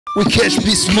We cash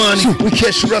this money, we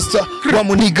cash rasta.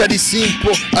 Wamuniga di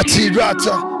simple,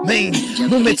 atirata. Man,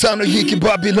 mumetano yiki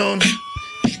Babylon.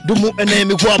 Dumu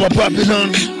enemy waba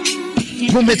Babylon.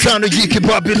 Mumetano yiki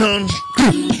Babylon.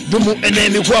 Dumu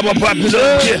enemy waba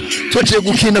Babylon. Yeah. Twaje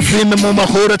gukina filme mu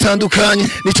mahoro atandukanye.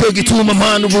 Nico gituma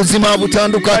manu ubuzima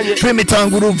butandukanye. Filme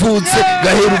tangura uvutse,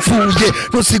 gahera upfuye.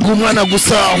 Ntusiga umwana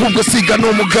gusa, ahubwo siga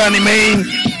n'umugani man.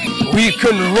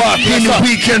 Weekend rap,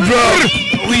 weekend rap.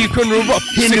 Weekend rap,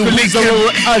 sikiliza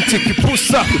wewe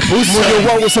anti-kipusa. Moyo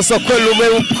wangu sasa kweli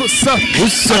umeukosa.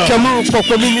 Akiamuru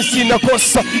kwa mimi sina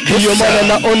kosa. Hiyo maana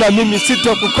naona mimi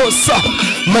sitakukosa.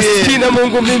 Maskini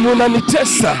Mungu mimi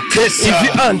unanitesa. Hivi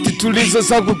anti tulizo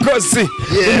zangu kozi.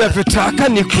 Unavyotaka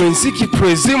ni crazy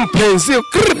crazy mpenzi.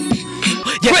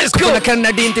 Yes, kuna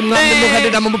kana dindi mwana muhade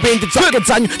na mubendi target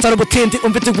zanyu tarabotindi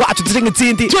umviti wacu ziringa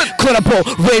zindi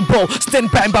Colorful rainbow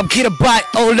stand by mbab kira by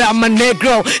all my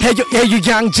negro hey you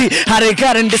young G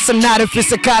harekare ndisa nare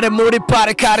fise kare muri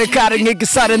pare kare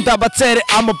ngigisare ndabatere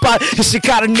amapare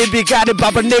ishikare nibigare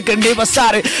baba nigga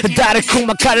nibasare dare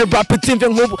kuma kare rap timve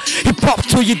nkubu hip hop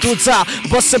tuyiduza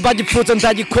bose bagifuza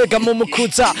ndagikwega mu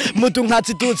mukuza mudu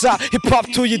nkaziduza hip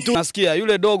hop tuyiduza. Nasikia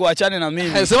yule dogo achane na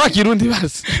mimi sema kirundi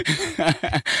basi.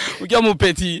 Ukia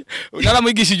mupeti unala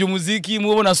mwigishije umuziki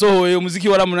mubona sohoye umuziki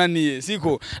waramunaniye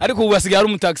siko ariko ubasigara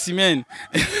umutaximen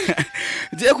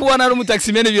je kubona ari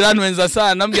umutaximen biranwenza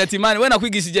sana nambye ati man we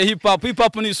nakwigishije hip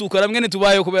hop ni isuka ramwene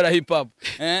tubaye kubera hip hop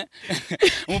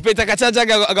umupeti akacaja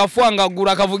agafwanga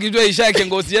gura akavuga ibyo yishake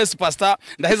ngo yes pastor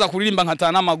ndaheza kuririmba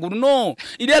nkatana amaguru no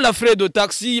il y a la frais de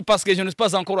taxi parce que je ne suis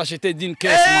pas encore acheté d'une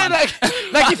caisse man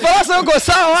la différence ngo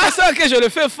sawa ça que je le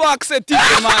fais fuck ce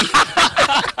type man.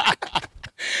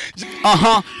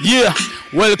 Yeah.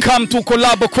 Welcome to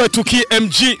collab kwetu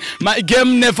KMG. My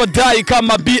game never die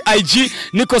kama BIG.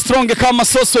 Niko strong kama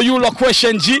Soso Yulo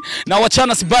question G. Na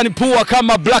wachana sibani pua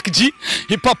kama Black G.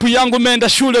 Hip hop yangu menda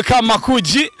shule kama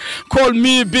Kuji. Call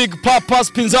me Big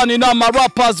Papas. Pinzani na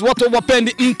marappers. Watu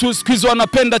wapendi mtu squeeze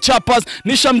wanapenda chappers.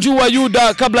 Nishamjua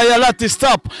Yuda kabla ya lati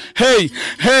stop. Hey.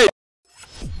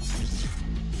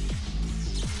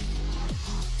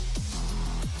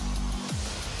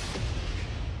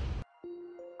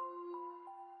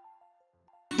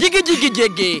 Jiggy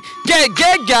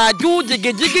ga do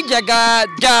jiggy ga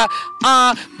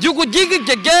jugu jiggy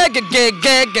ga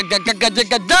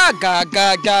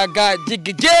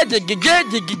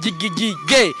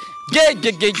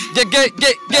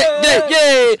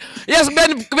yes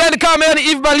ben kamera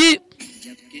Eve Bali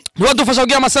watu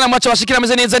fashagira masana mwacha bashikira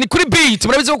meze neza ni kuri beat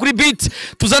murabize ko kuri beat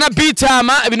tuzana beat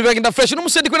ama ibintu bagenda fresh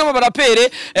n'umusendi kuri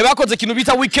n'abarapere bakoze kintu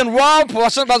bita weekend rap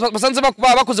basanze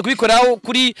bakoze kubikoraho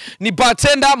kuri ni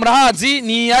bartender murahazi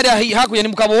ni hari hakuye ni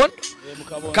mukabona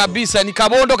kabisa ni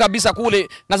kabondo kabisa kule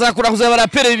nazana kura kuza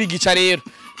barapere bigica rero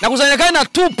nakuzanya kandi na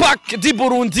Tupac di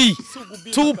Burundi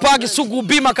Tupac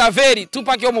Sugubi Makaveri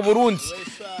Tupac yo mu Burundi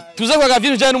tuza kwa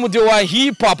gavino jana n'umudio wa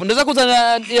hip hop ndaza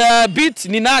kuzana beat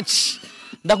ni Natch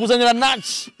ndakuzanira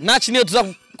Natch niyo tuza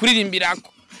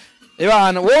kuririmbirako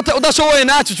ebana wote udashoboye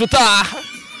Natch chuta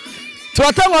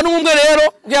tuwatangwa n'umwe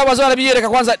rero byabazo barabiyereka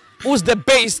kwanza who's the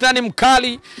bass nani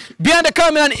mkali behind the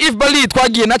camera ni Eve Bali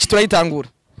twagiye Natch turayitangura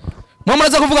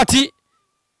mwamaraza kuvuga ati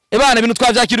ebana ibintu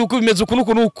twavyakira uko bimeze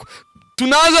ukunuko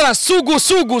tunaanza na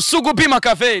Sugu Bima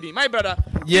Kaferi my brother.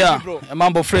 Yeah,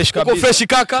 mambo fresh kabisa. Uko fresh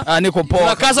kaka? Niko poa.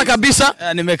 Unakaza kabisa?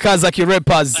 Nimekaza ki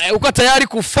rappers. Uko tayari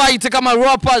ku fight kama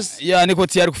rappers? Yeah, niko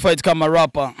tayari ku fight kama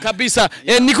rapper. Kabisa.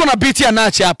 Niko na beat ya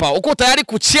Natch hapa. Uko tayari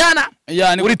kuchana?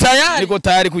 Yeah, niko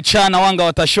tayari kuchana wanga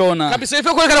watashona. Kabisa ife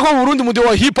kwekana kwa Burundi mudio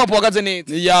wa hip hop wagaze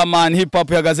neza. Yeah man, hip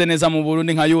hop yagaze neza mu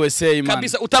Burundi nka USA man.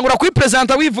 Kabisa utangura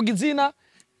kuipresenta wivuga izina.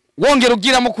 Wongera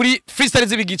ugiramo kuri freestyle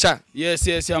zibigica.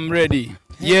 Yes, I'm ready.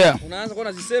 Yeah. Unaanza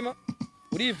kuona zisema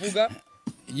urivuga.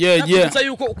 Yeah. Sasa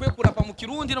yuko ukwiye kurapa mu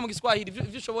Kirundi no mu Giswahili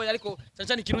vishoboye ariko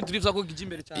cyane Kirundi rivuza ko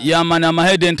gijimbere cyane. Yeah man, I'm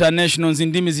head international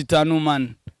zindimi zitanu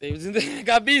man.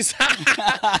 Kabisa.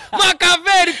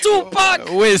 Makaveri Tupac.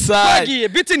 Wesa.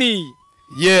 Beat ni.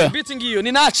 Yeah. Beat ngiyo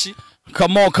ni Natch.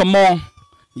 Come on.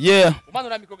 Yeah. Ubano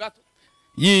na mikro gato.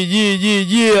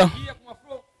 Yeah.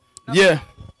 Yeah.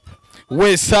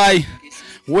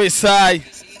 Westside.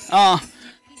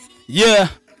 Yeah.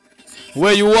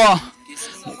 Where you are?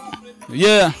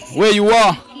 Yeah. Where you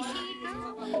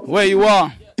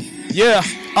are? Yeah.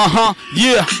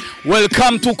 Yeah.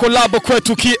 Welcome to collab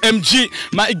kwetu KMG.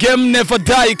 My game never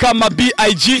die kama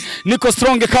BIG. Niko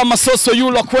strong kama Soso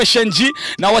Yulo question G.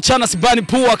 Na wachana sibani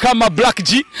pua kama Black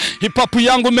G. Hip hop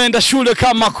yangu menda shule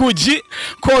kama Kuji.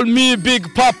 Call me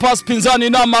Big Papas. Pinzani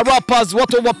na marappers.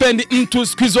 Watu wapendi mtu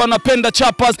squeeze wanapenda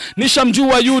chappers.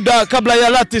 Nishamjua Yuda kabla ya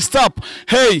lati stop.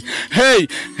 Hey.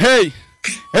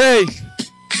 Hey,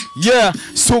 yeah,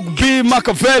 Sugbi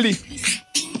Machiavelli.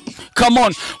 Come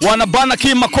on, wanabana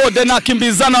kimakode na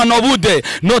kimbizana na obude.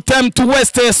 No time to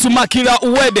waste, sumakira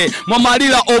uwede.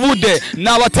 Mamalira obude,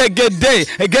 na wategede.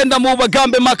 Egenda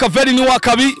mubagambe Machiavelli ni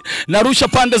wakabi. Narusha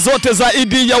pande zote za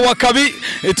idi ya wakabi.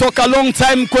 Itoka long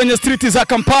time kwenye street za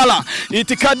Kampala.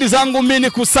 Itikadi zangu mini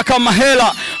kusaka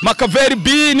mahela. Machiavelli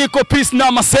B niko peace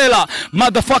na masela.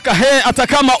 Motherfucker hey,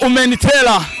 atakama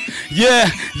umenitela.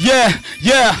 Yeah, yeah,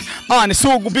 yeah. Ni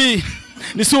Sugbi.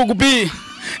 Ni Sugbi.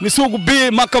 Ni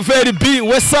Sugbi, Machiavelli B,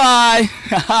 Westside.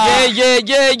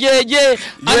 Yeah.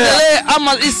 Andele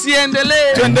ama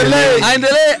isiendele.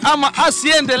 Andele ama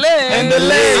asiendele.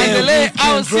 Andele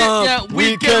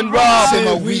weekend rap. Say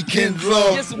my weekend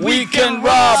rap. Yes, weekend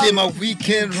rap. Say my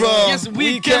weekend rap. Yes,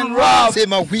 weekend rap. Say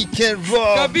my weekend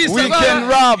rap. Weekend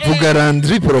rap.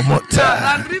 Bugarandri promoter.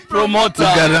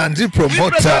 Bugarandri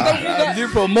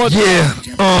promoter.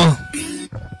 Yeah.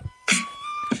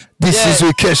 This is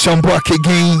Wikesh, I'm back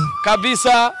again.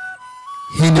 Kabisa.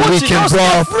 In the weekend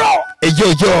rap. Hey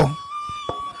yo.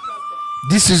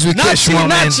 This is Wikesh, my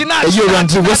man. Hey yo,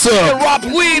 Randy, what's up? Rap,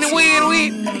 weed.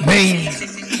 Man.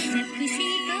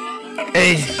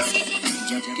 Hey.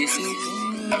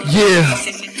 Yeah.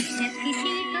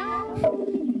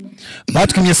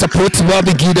 Batkumye support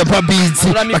babigira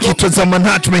babizi bakitoza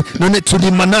management none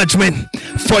turi management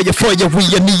fire we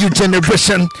a new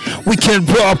generation we can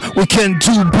rap we can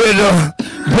do better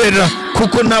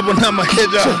kuko nabo nta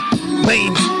mahera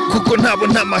man kuko nabo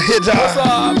nta mahera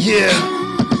yeah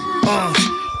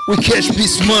we cash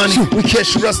this money we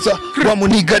cash rasta wa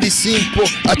muniga di simple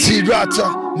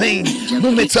atirata man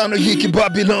mumetano yiki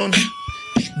Babylon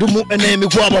dumu enemy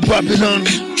wa Babylon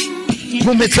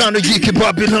mumetano yiki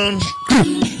Babylon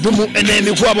dumu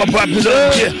enemy wa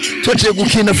Babylon yeah twaje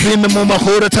gukina filme mu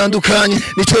mahoro atandukanye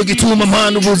nico gituma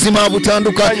mana ubuzima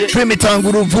butandukanye filme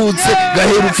tangura uvutse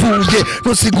gahera upfuye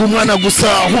ntusiga umwana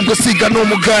gusa ahubwo siga no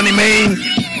mugani man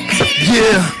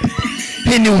yeah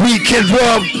in the weekend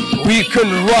rap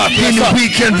in the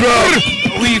weekend rap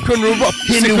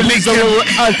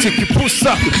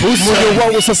antikipusa moyo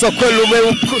wangu sasa kweli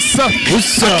umeukosa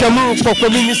akiamuru kwa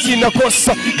mimi sina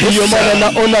kosa hiyo maana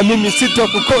naona mimi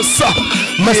sitakukosa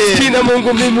maskini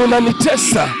Mungu mimi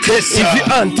unanitesa hivi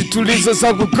anti tulizo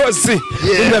zangu gozi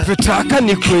unavyotaka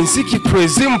ni kwenzi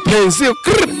kikwezi mpenzi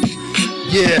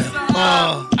yeah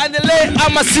Andele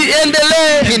ama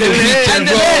siendele.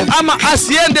 Andele ama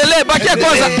asiendele. Bakia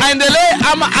kwanza. Andele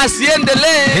ama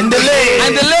asiendele.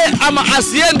 Andele ama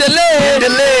asiendele.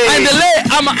 Andele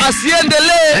ama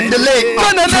asiendele.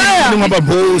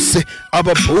 Kwanza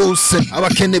ababose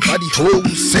abakene bari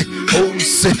hose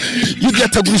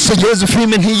yugatagurisha Yezu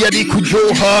filme ntiyari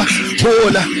kujoha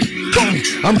hola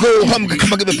I'm go hamga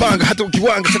kama gebepanga hata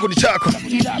ukiwanga chako ni chako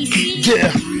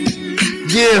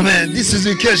yeah man, this is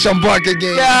Wikesh, I'm back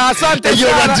again. Yeah, asante hey, yo,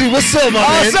 Randy, what's up, my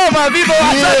man? Asante, vivo,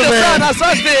 asante sana,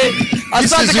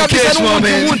 asante kabisa, kabisa,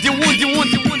 mwe.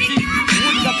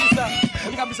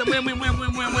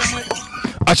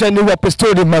 Achani wape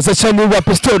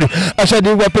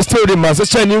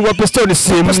story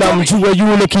simu na mjua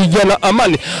yule kijana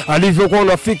Amani alivyokuwa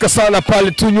unafika sana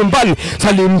pale tu nyumbani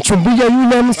salimchumbia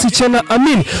yule msichana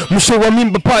Amini mwisho wa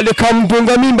mimba pale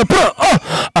kamdunga mimba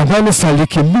Amani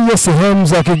salikimbia sehemu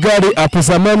za Kigari hapo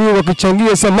zamani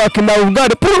wakichangia samaki na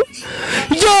ugali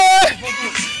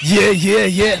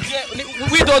yeah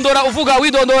widondora uvuga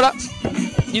widondora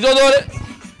idondore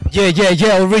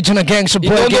Yeah, original gangster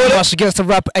boy getting lost against the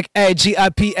rap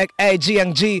A-G-I-P,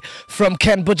 A-G-N-G from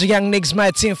Ken Butcher Young Niggas, my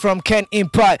team from Ken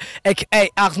Empire, aka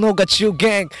Arno got you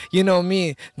gang, you know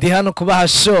me, the Hano Kubaha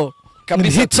show,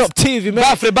 HITTOPTV, man.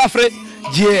 Bafre.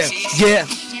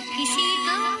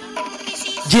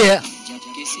 Yeah.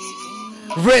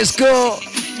 Let's go.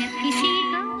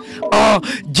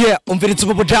 Yeah, umviriza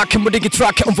ubudake muri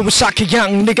gitrack umva bushaka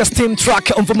young niggas team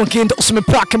track umva mugenda usome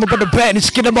plaque mu bada band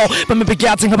ishikiramo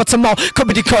bamebigyaze nkabatamo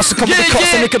comedy cost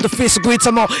nigga the face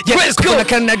guhitamo yeah kubona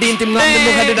kana dindi mwamwe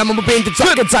muhadira mu bindi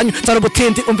zake zanyu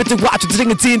zarubutindi umvite wacu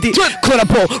ziringa zindi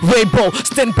collabo rainbow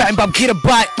stand by babwira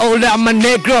by all my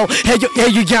negro hey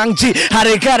you young G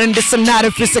harekare ndetse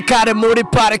nare fise kare muri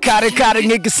pare kare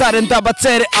ngigisare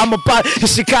ndabatere amapare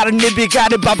ishikare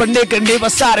nibigare baba nigga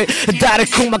nibasare dare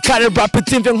kuma kare rap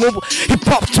timve nkubu hip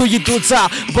hop tuyiduza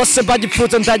bose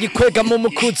bagifuza ndagikwega mu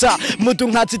mukuza mudu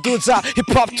nkaziduza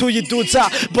hip hop tuyiduza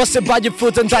bose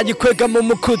bagifuza ndagikwega mu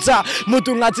mukuza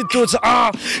mudu nkaziduza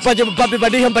baje babi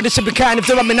bari hamba nishibikani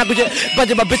byo bamenaguye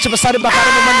baje babice basare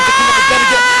bahara mu manike kuma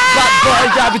berge bad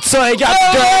boy yabitsoye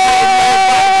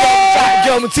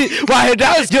Yo muti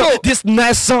wahera yo this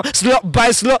nice song slow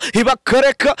by slow hiba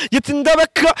koreka yitinda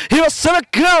beka hiba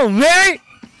sabeka man.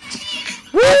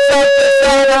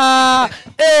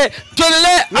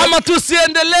 Tuendelee ama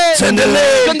tusiendelee?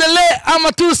 Tuendelee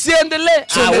ama tusiendelee?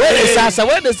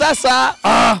 Wende sasa.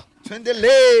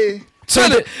 Tuendelee.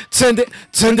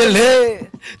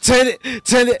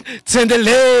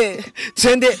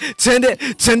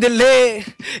 Tendele.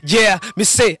 Yeah, me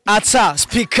say ata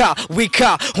speaker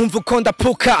wika umvukonda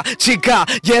puka chiga.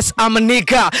 Yes, I'm a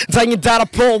nigga. Zanyi dara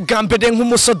po gambede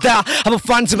nk'umusoda.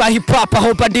 Abafanzi ba hip hop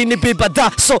aho badini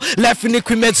bibada. So left ni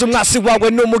kwimezo mwasi wawe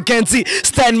n'umugenzi.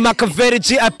 Stand Makaveri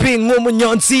GIP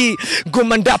nk'umunyonzi.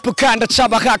 Guma ndapukanda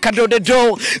chabaha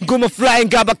kadodedo. Guma flying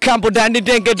gaba kambo dani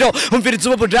dengedo. Umviriza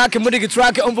ubudake muri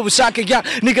track umva bushake yeah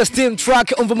nigga steam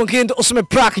track umva mugindo usme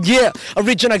prack yeah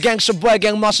original gangster boy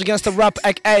gang march against the rap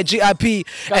GIP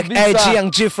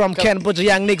young G from Ken Buja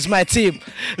young niggas my team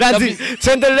Randy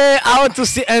Tendele I want to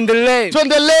see Endele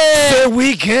say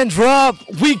weekend rap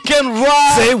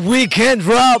say weekend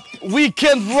rap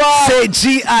say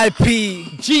GIP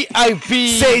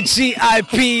say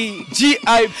GIP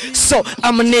so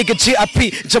I'm a nigga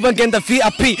GIP jabangenda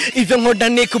VIP even more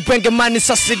than nigga bring money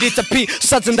sasidita P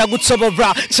Sazenda gutsobora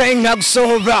chain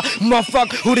nagusohora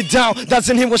motherfucker who it down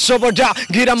doesn't he was sober da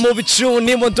gira movie tune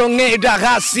ni mondonge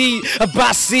ragasi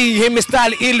basi him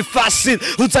style il facile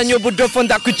utanyo budofo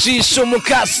ndakucisha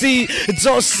mukasi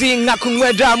zosi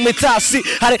ngakunweda mitasi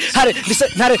hare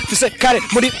dise kare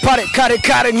muri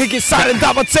kare nigi sare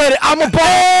ndabatere I'm a boy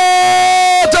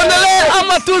tuendelee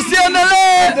ama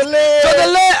tusiendelee?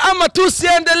 Tuendelee ama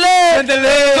tusiendelee?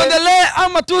 Tuendelee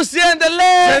ama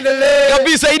tusiendelee?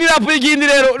 Kabisa hii ni rap y'igihindi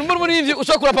rero. Muri ivyo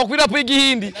ushobora kurapa kuri rap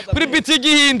y'igihindi, kuri beat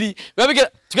y'igihindi. Babike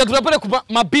tugaturapare ku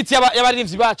ma beat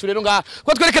y'abarivyi bacu rero nga.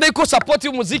 Kwa twerekana yuko support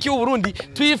y'umuziki w'u Burundi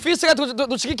tuyifise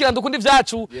dushikikira ndukundi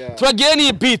vyacu. Turagiye ni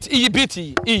iyi beat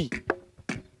iyi.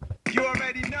 You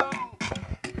already know.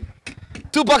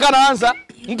 Tupac anaanza.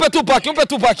 Mpe Tupac.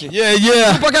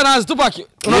 Yeah. Tupac anaanza Tupac.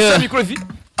 Unasema mikro hivi?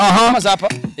 Kama hapa.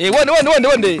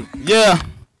 Wende. Yeah.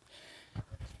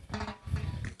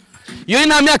 Yo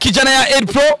ina kijana ya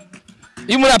Ed Pro.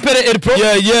 Imura pere Ed Pro.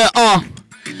 Yeah.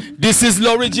 This is the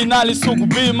original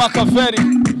Kuri Makaveri.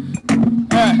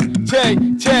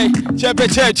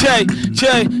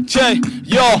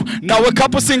 Yo, naweka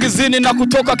hapo singizini na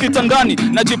kutoka kitandani,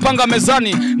 najipanga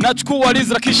mezani, nachukua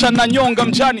lizra kisha na nyonga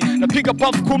mjani, napiga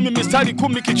puff 10 mistari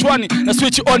 10 kichwani, na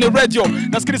switch on radio,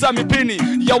 nasikiliza mipini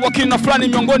ya wakina fulani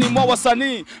miongoni mwa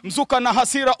wasanii, mzuka na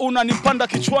hasira unanipanda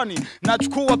kichwani,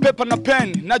 nachukua paper na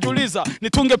pen, najiuliza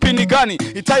nitunge pini gani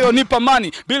itayonipa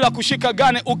mani bila kushika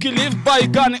gane, ukilive by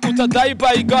gane utadai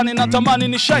by gane, natamani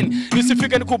ni shine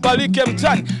nisifike nikubalike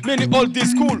mtani, mimi old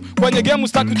school kwenye game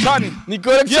staki utani, ni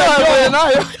correction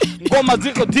nayo. Ngoma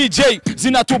ziko DJ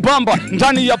zinatubamba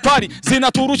ndani ya pari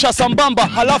zinaturusha sambamba,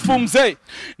 halafu mzee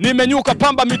nimenyuka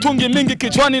pamba mitungi mingi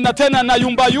kichwani na tena na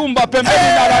yumba pembeni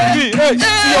na rangi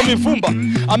sio mifumba,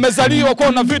 amezaliwa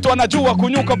kwa na vitu anajua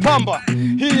kunyuka pamba,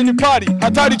 hii ni pari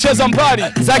hatari cheza mbali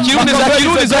za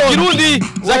Kirundi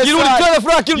twele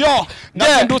fraki yo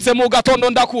ndindutse mu gatondo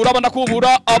ndakura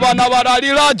ndakubura abana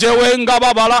bararira jewe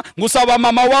ngababara ngusaba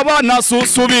mama wabana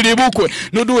susubiri bukwe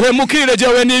nuduhemukire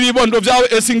jewe nibibondo vyawe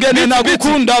esingene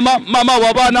nagukunda mama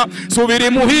wabana subiri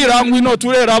muhira ngwino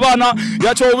turera abana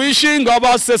yacho wishinga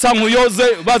basesa nkuyoze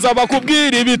baza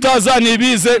bakubwira ibitazani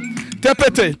bize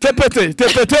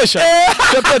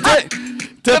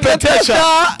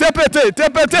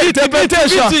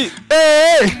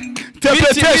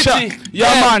tepetesha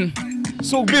yeah man.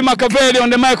 So Kuri Makaveri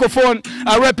on the microphone.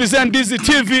 I represent Dizzy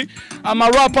TV. I'm a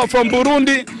rapper from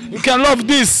Burundi. You can love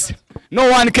this.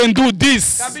 No one can do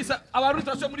this.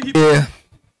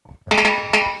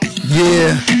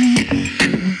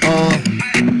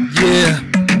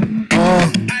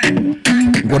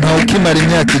 Mbona ukimara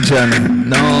imyaka ijana?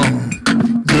 No.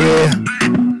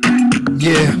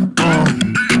 Yeah.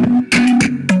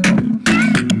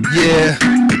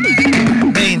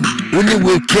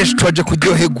 Uniwe kesh twaje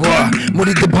kuryoherwa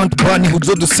muri the band bani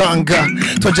huzo dusanga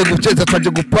twaje guteza twaje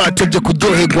gupata twaje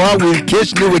kuryoherwa we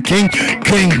kesh niwe king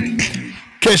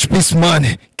cash peace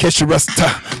man cash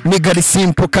rasta nigari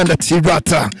simple kanda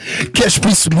tirata cash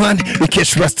peace man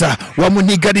cash rasta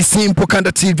wamuniga simple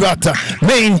kanda tirata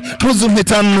main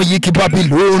tuzumetano yiki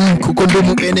Babylon kuko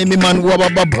ndumu enemy man wa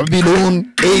Babylon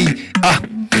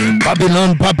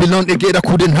Babylon egera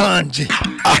kure nanje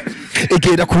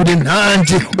egera kure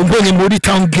nanje umbonye muri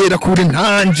town egera kure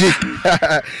nanje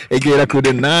egera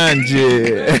kure nanje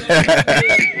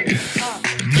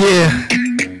yeah.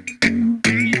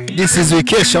 This is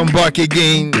Vikesh, I'm back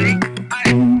again.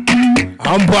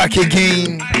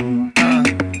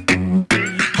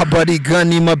 habari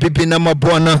gani mabibi na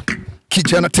mabwana,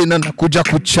 kijana tena nakuja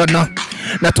kuchana,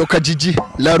 natoka jiji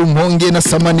la Rumonge na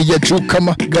samani ya juu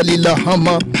kama gali la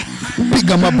hama,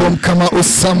 piga mabom kama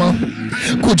Osama,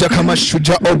 kuja kama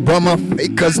shuja Obama,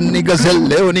 fakers niggas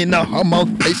leo nina hama,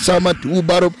 faisama tu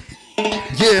baro.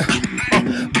 Yeah,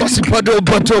 basi bado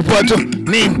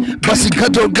mean, basi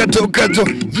gato,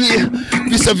 yeah,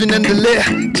 visa vinaendelea,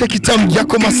 cheki tamu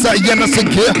yako masaa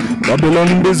yanasegea, Babylon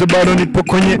ndizo bado nipo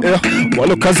kwenye air,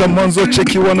 walokaza mwanzo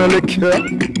cheki wanaelekea,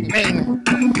 man,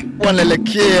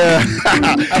 wanaelekea.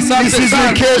 This is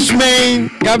the cash, man.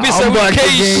 Kabisa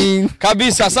weekend.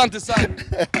 Kabisa, asante sana.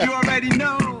 You already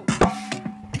know.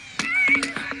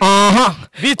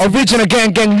 Original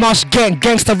gang, mosh gang,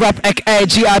 gangster rap, aka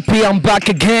GIP, I'm back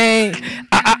again.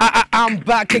 I'm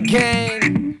back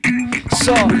again.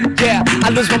 So, yeah, I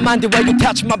lose my mind the way you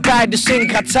touch my body. Sing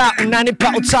kata,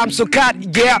 unanipa utam so cut.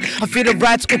 Yeah, I feel the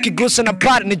right, ukigusa na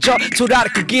part. Nijo, turari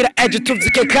kugira edge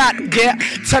tuvzike cut. Yeah,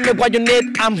 tell me what you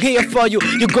need, I'm here for you.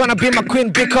 You're gonna be my queen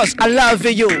because I love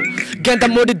you. Genda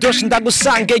muri dosh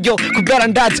ndagusange yo. Kubera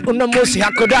ndazi uno musi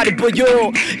hakorari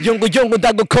boyo. Yungu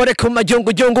ndagukore kuma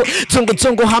yungu.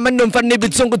 Zungu hama numva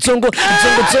nibizungu. Zungu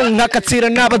nkakatira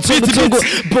n'abazungu.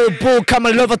 Boo kama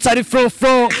love atari from.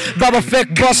 Baba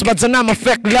fake boss bazana I'm a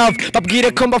fake love.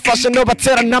 Babgire komba fashion no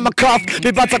batera na makof.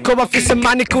 Bibata koba fise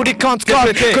money kuri can't call.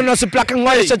 Kono se black and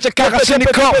white check kagashini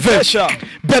coffee.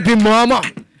 Baby mama.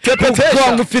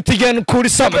 Gong fiti yen kuri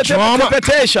sama drama.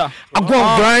 I go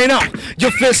right now.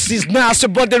 Your face is nice, your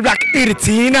body rock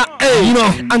iritina. You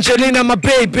know, Angelina my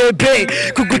baby.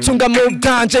 Kugutunga move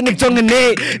down, Jenny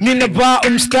Tongane. Nina ba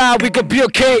star, we could be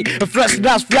okay. A fresh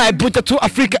last flight, Buddha to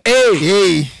Africa,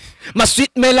 hey. My sweet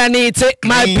Melanie, take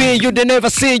my beat, you they never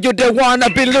see, you the one I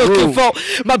be looking for.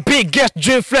 My big guest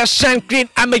dream fresh and clean,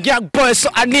 I'm a young boy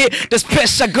so I need the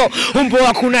special go. Umbo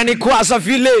hakuna ni kwaza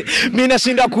vile, mina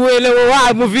shinda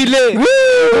kuelewa vile. Umbo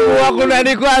hakuna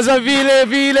ni kwaza vile.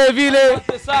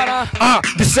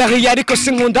 Disari yariko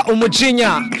sinkunda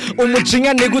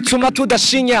umujinya ni gutuma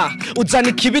tudashinya,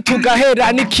 uzani kibi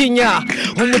tugahera nikinya,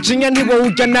 umujinya niwo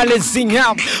urya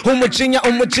nalezinya,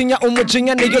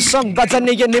 umujinya niyo song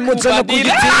bazaniye ni Muzana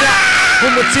kujitinya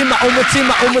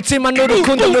umutima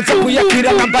n'urukundo muza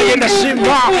kuyakira nambaye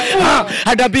ndashima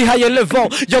adabihaye level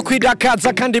yo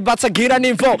kwidakaza kandi batsagira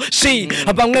n'imvo shi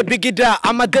abamwe bigida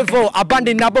amadevo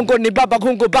abandi nabo ngo ni baba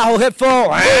hungu baho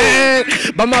hepfo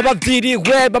bama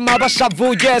bavyiriwe bama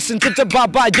bashavuye sinzivyo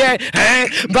baba ye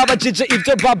baba jije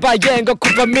ivyo baba ye ngo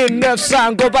kuva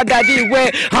 1900 ngo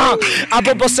badariwe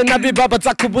abo bose nabi baba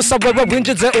zakubusa wewe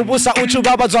winjize ubusa ucu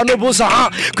baba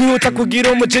zanubusa kwihuta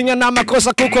kugira umujinya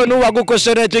n'amakosa kuko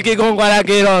nuwagukoshereje kigongo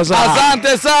arakiroza.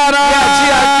 Asante sana.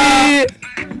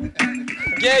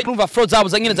 Numva flow zabo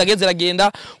zanyine zageze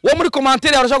ragenda. Wo muri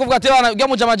commentaire arashaka kuvuga ati bana ujya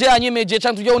mujamaje yanyemeje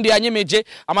cyangwa tujye undi yanyemeje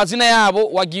amazina yabo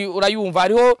wagi urayumva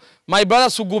hariho my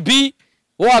brother Sugubi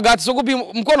wo hagati Sugubi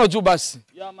mkono juu basi.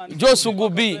 Jo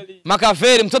Sugubi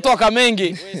Makaveri mtoto wa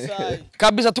Kamenge.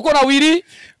 Kabisa tuko na Willy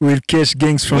Cash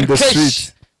gangs from the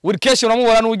street. Willy Cash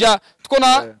unamubona nuja tuko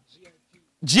na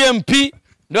GMP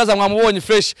ndaza mwamubonye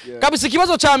fresh kabisa.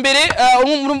 Ikibazo cha mbere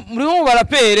muri mu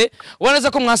barapere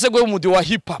waneza ko mwasegwe umudi wa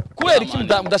hip hop kubera iki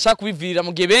mudashaka kubivirira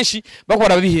mu gihe benshi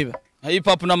bakora biheba hip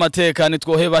hop n'amateka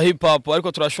nitwoheba hip hop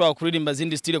ariko turashobora kuririmba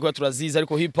zindi style kwa turaziza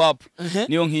ariko hip hop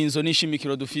niyo nkinzo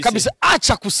nishimikiro dufise kabisa.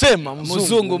 Acha kusema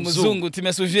mzungu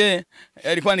timesuje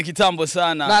alikuwa ni kitambo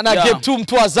sana na get tu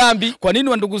mtu wa Zambi. Kwa nini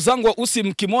wa ndugu zangu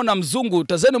usimkimona mzungu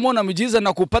tazeni muona miujiza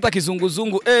na kupata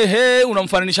kizunguzungu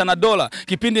unamfananisha na dola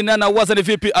kipindi nana waza ni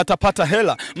vipi atapata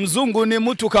hela. Mzungu ni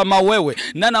mtu kama wewe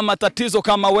nana matatizo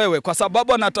kama wewe kwa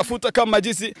sababu anatafuta kama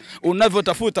jinsi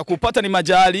unavyotafuta kupata ni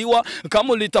majaliwa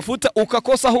kama ulitafuta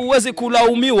ukakosa huwezi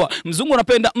kulaumiwa. Mzungu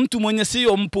anapenda mtu mwenye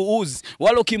sio mpuuzi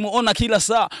wala ukimuona kila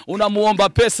saa unamuomba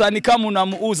pesa ni kama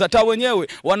unamuuza. Ta wenyewe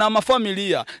wana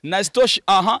mafamilia na istoshi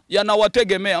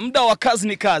yanawategemea. Muda wa kazi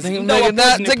ni kazi, muda wa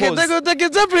pause ni pause.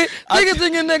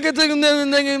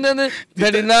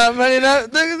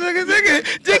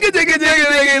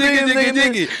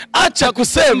 Acha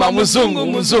kusema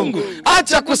mzungu.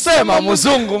 Acha kusema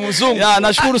mzungu. Ya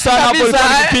nashukuru sana hapo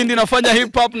ilikuwa kipindi nafanya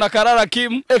hip hop na Karara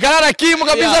Kim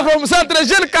kabisa from Centre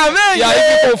Jeune Kamenge. Ya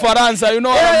hivi kwa Ufaransa, you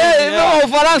know.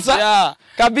 Ufaransa.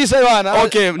 Kabisa bwana.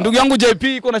 Okay, ndugu yangu JP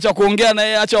iko na cha kuongea na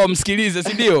yeye, acha wamsikilize,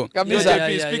 si ndio? Kabisa.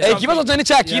 Kibazo cyane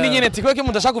cyakini nyene tikweke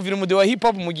mudashaka kuvira umudi wa hip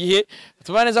hop mu gihe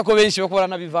tubaneza ko benshi bakora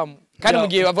nabivamo. Kandi mu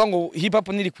gihe bavuga ngo hip hop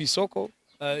niri ku isoko.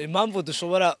 Impamvu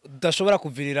dashobora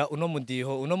kuvirira uno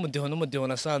mudiho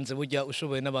nasanze burya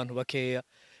ushoboye n'abantu bakeya.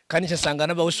 Kandi cyasanga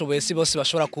n'abawushoboye si bose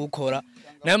bashobora kuwukora.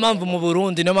 Nayo mpamvu mu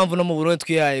Burundi, nayo mpamvu no mu Burundi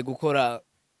twihaye gukora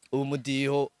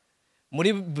umudiho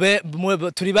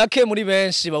turi bake muri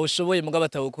benshi bawushoboye mugabo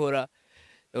batawukora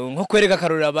nko kwereka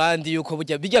karurira abandi yuko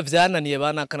burya bijya vyananiye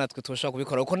banaka natwe tushaka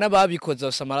kubikora uko nababikoze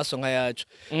bafite amaraso nka yacu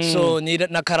so ni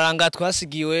nakaranga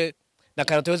twasigiwe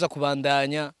nakaranga tuweza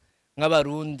kubandanya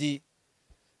nk'abarundi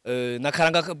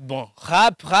nakaranga bon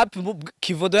rap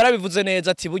Kivodo yarabivuze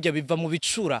neza ati burya biva mu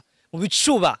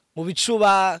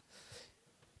bicuba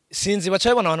sinzi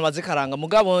bacabona abantu bazikaranga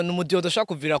mugabo n'umudio dushaka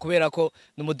kuvira kubera ko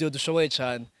n'umudio dushoboye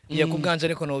cyane iya kubganje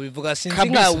ariko no bivuga sinzi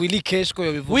nka Willy Cash ko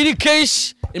yobivuga Willy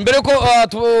Cash imbere ko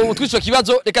twisho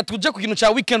kibazo reka tuje ku kintu cha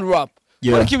weekend rap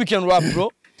What weekend rap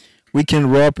bro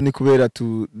Weekend rap ni kubera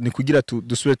ni kugira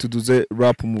dusubire tuduze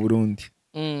rap mu Burundi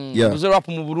tuduze rap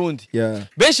mu Burundi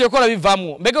benshi bakora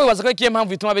bivamwo mbega wibaza ko ikiye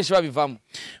mpamvu ituma benshi babivamwo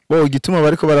bo igituma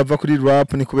bariko barava kuri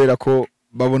rap ni kubera ko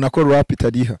babona ko rap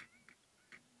itariha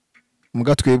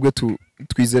muga twebwe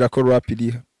twizera ko rap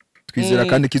iriha twizera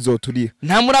kandi kizoturiha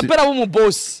nta murapera wo mu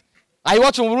boss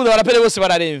ayiwacu mu Burundi barapera bose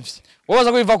bararemvye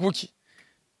wobaza ko biva kuki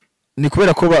ni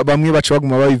kubera ko bamwe baca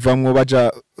baguma babivamwo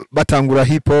baja batangura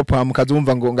hip hop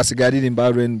mukazumva ngo ngasigaririra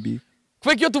R&B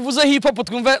kweki iyo tuvuze hip hop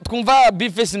twumva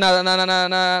Bface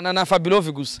na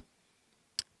Fabilove gusa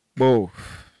bo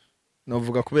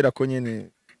novuga kubera ko nyene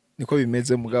niko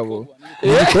bimeze mugabo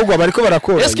ibikorwa bariko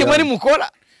barakora eske mwari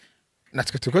mukora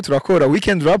natwe turiko turakora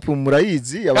weekend rap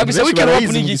murayizi abantu benshi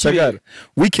barayizi mu gisagara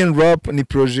weekend rap ni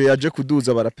projet yaje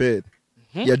kuduza barapera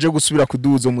yaje gusubira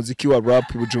kuduza umuziki wa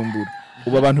rap Bujumbura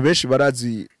ubu abantu benshi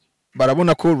barazi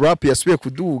barabona ko rap yasubiye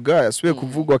kuduga yasubiye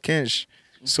kuvugwa kenshi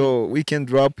so weekend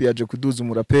rap yaje kuduza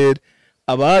umurapera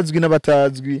abazwi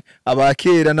n'abatazwi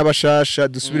abakera n'abashasha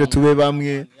dusubire tube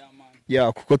bamwe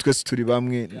kuko twese turi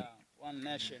bamwe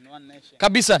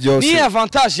kabisa ni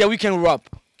avantage ya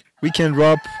weekend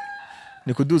rap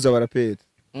ni kuduza barapera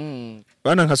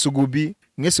bana nka Sugubi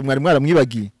mwese mwari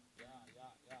mwaramwibagiye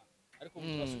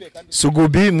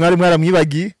Sugubi mwari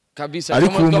mwaramwibagiye kabisa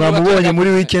ariko mwamubonye muri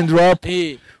weekend rap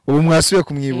ubu mwasubiye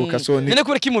kumwibuka so nene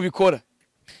kure kimubikora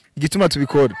igituma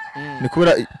tubikora ni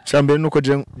kubera cyambere nuko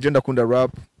je ndakunda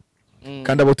rap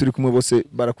kandi abo turi kumwe bose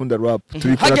barakunda rap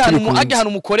tubikora turi kumwe hajya hano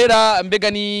mukorera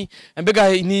mbega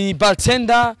ni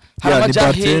bartender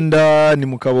ni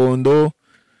mu Kabondo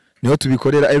niho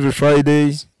tubikorera every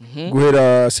Friday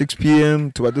guhera 6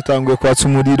 PM tuba dutanguye kwatsa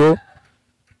umuriro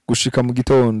gushika mu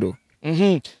gitondo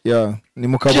ni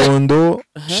mu Kabondo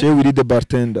Shewiri the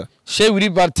bartender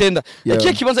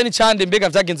yakiye kibanza ni cyande mbega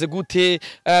vyagenze gute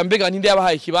mbega ninde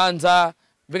yabahaye kibanza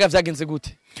mbega vyagenze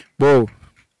gute bo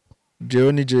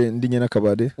jewe nije ndinye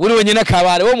nakabare uri wenye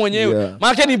nakabare wo mwenyewe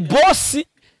make ni boss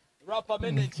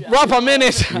rapper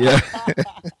manager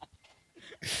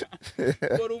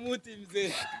Korumuti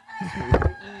mzee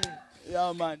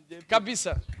man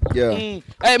kabisa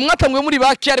mwatamwe muri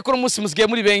baki ariko umunsi musigiye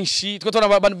muri benshi twa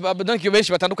tona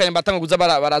benshi batandukanye batanga guza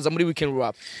baraza muri weekend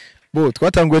rap bo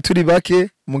twatanguye turi bake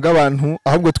muga abantu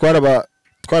ahubwo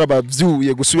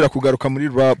twarabavyuye gusubira kugaruka muri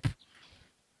rap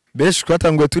benshi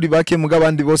twatanguye turi bake muga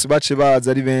abandi bose bace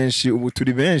baza ari benshi ubu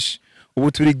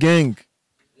turi gang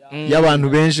y'abantu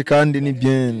benshi kandi ni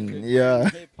bien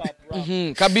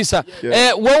kabisa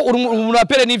wowe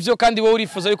umurapere nivyo kandi wowe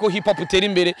urifuza yuko hip hop utera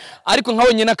imbere ariko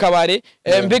nkawe nyene nakabare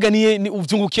mbega ni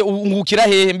ungukira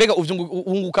hehe mbega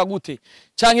unguka gute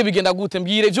canke bigenda gute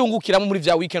mbwire ivyo ungukiramo muri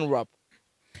vya weekend rap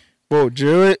bo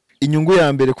jewe inyungu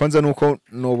ya mbere kwanza nuko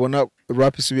nobona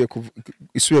rap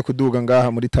isubiye kuduga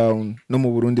ngaha muri town no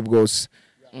mu Burundi bwose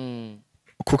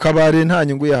ku kabare nta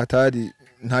nyungu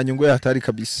ya hatari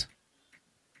kabisa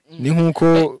ni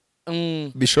nkuko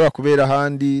bishobora kubera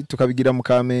handi tukabigira mu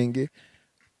Kamenge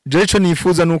jecho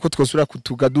nifuza nuko twosura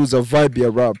kutugaduza vibe ya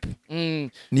rap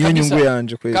niyo nyungu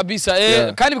yanje kweli kabisa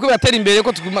kandi biko biratera imbere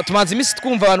ko tumaze imisi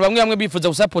twumva abantu bamwe bifuza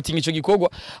gusupporting ico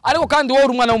gikorwa ariko kandi wowe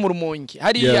uri umwana wo mu Rumonge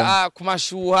hari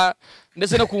kumashuha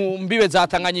ndetse no kumbibe za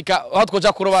Tanganyika aho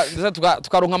twoja kuroba ndetse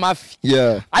tukaronka amafi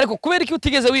ariko kubera iki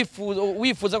utigeze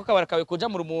wifuza ko kabara kawe koja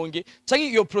mu Rumonge canke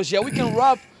iyo projet ya weekend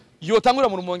rap yotangura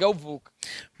mu Rumonge uvuka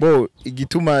bo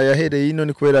igituma yahereye ino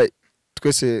ni kubera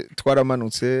twese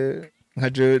twaramanutse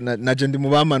naje ndi mu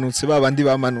bamanutse babandi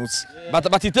bamanutse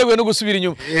batiteguye no gusubira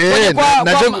inyuma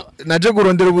naje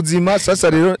kurondera ubuzima sasa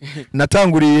rero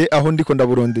natanguriye aho ndiko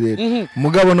ndaburonderera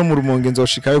mugabo no mu Rumonge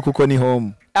nzoshikayo kuko ni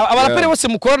home abarapere bose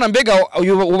mukorana mbega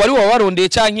ubari wabarondeye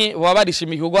canke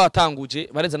wabarishimiye igikorwa watanguje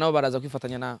bareza nabo baraza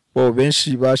kwifatanya nawe bo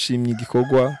benshi bashimye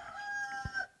igikorwa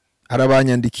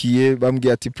harabanyandikiye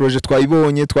bambwiye ati projet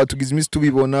twayibonye twatugize imisi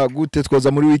tubibona gute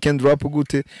twoza muri weekend rap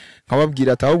gute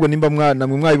nkababwira ati ahubwo nimba mwana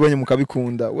mwayibonye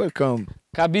mukabikunda welcome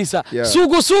kabisa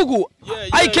sugu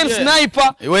I can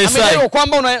sniper amejaribu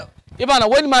kwamba Ibana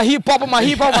when my hip hop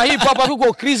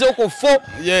uko krize uko fo.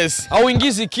 Yes. Au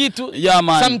ingizi kitu. Yeah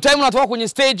man. Sometimes unatoka kwenye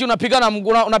stage unapiga na mguu,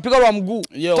 unapiga wa mguu.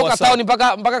 Toka town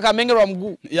mpaka Kamenge wa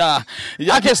mguu. Yeah.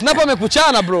 Okay, snap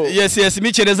amekuchana bro. Yes,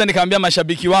 mimi cheleza nikaambia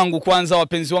mashabiki wangu kwanza,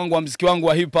 wapenzi wangu wa muziki wangu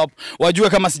wa hip hop wajue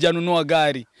kama sijanunua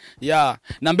gari. Yeah.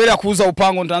 Na mbele ya kuuza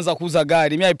upango nitaanza kuuza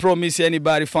gari. Me I promise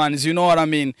anybody fans, you know what I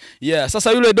mean. Yeah.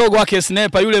 Sasa yule dogo wake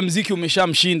Sniper, yule muziki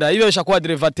umeshamshinda. Hivyo ishakuwa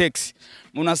driver taxi.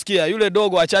 Unasikia yule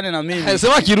dogo achane na mimi.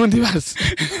 Sema Kirundi basi.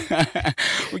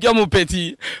 Ukia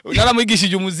mupeti. Unala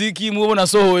mwigishi muziki, muona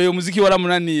soho muziki wala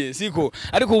munaniye. Siko.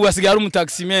 Ariko ubasigaru mu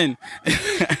taximan.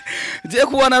 Je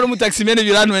kuwana ari mu taximan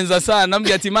biranwenza sana.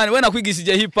 Nambya ati man we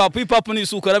nakwigishije hip hop. Hip hop ni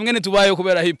suka ramwene tubaye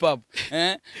kubera hip hop.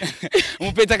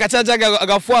 Umupeta kachacha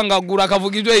agafwanga gura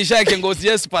akavugijwe ishake ngo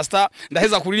yes pastor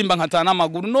ndaheza kuririmba nkatana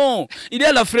amaguru. No, il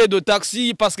est la frais de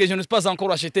taxi parce que je ne suis pas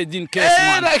encore acheté d'une caisse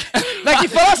man. Na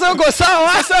kifaransa uko sawa.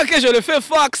 C'est ça que je le fais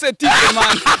fuck ce type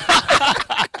man.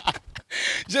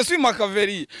 Je suis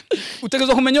Makaveri.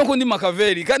 Utegezo kumenya ko ndi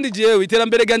Makaveri kandi jewe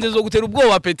iterambere ganje zo gutera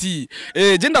ubwoba petit.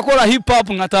 Je ndakora hip hop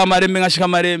nkata marembe nkashika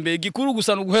marembe. Gikuru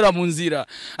gusa no guhera mu nzira.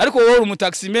 Ariko wowe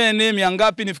umutaximene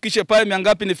miangapi nifikishe pale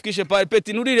miangapi nifikishe pale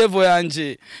petit nuri level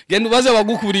yanje. Genda baze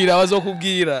bagukurira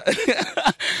bazokubwira.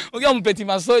 Ugiye mu petit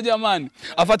masoja man.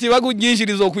 Afati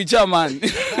bagugishirizo kwica man.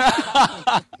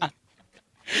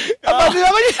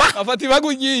 Afati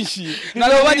bagujinshi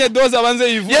nalo banye doza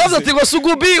banze yivuze yezo tiko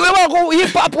sugubi wewe ngo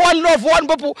hip hop one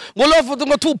pop ngo love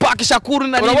ngo Tupac Shakur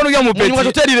na urabona ugiye mu peti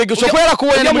ngototerire gusho kwera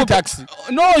kuwenda mu taxi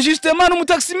no justement no mu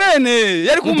taxi mene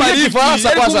yari ku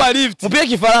marift mupie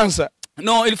kifaransa.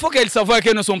 Non, il faut qu'elle sache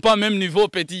qu'elles ne sont pas au même niveau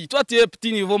petit. Toi tu es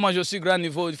petit niveau, moi je suis grand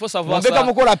niveau. Il faut savoir ça. Mbeka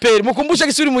mko rapper, mkumbusha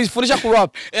kisuri mufundisha ku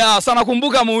rap. Sana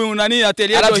kumbuka mu nani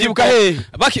atelier Arabyibuka he.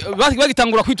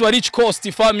 Bagitangura kwitwa Rich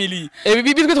Coast family.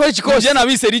 Bibi kwitwa Rich Coast. Je na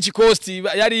bise Rich Coast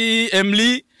yari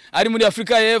Emily ari muri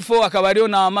Afrika y'Epfo akabariyo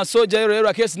na masoja rero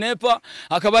ake Sniper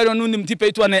akabariyo nundi mtipe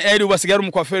itwa na Eli ubasigaru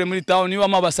mukwafere muri town niwa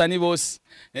mabasani bose.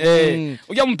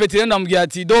 Ujya mupetire ndambwiye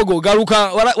ati dogo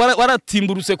garuka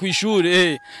waratimburutse ku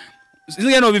ishure.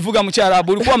 Zingeno bivuga mu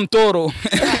cyarabu uri kwa mtoro.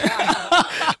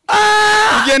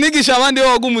 Igihe nigisha abandi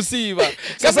wo gumusiba.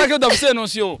 Sasa ke udafise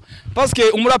notion parce que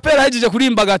umurapera hajije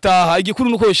kurimba gataha igikuru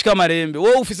nuko yoshika marembe.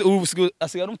 Wowe ufise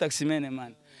asigara mu taximene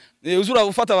man. Uzura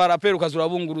ufata barapera ukazura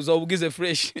bunguruza ubugize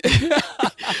fresh.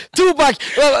 Tupac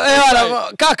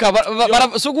kaka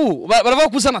sugu barava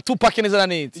kusana Tupac neza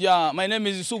neza. Yeah, my name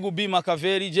is Sugu B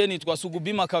Makaveri. Jenny twa Sugu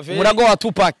B Makaveri. Murago wa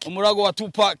Tupac. Umurago wa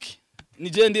Tupac.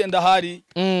 Nije ndi ndahari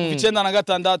vicenda na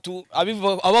gatandatu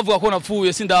abavuga ko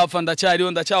napfuye sindapfa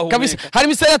ndacyariho ndacyahumeka kabisa. Hari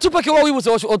misaya Tupac wo wibutse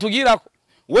otugira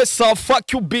what's up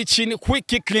fuck you bitch in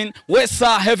quick clean what's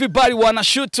up everybody wanna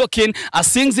shoot talking I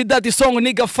sings it that the song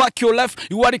nigga fuck your life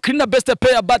you are the cleaner best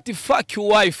payer but fuck your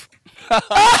wife.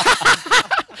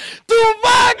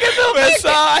 Tupac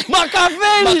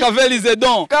Makaveri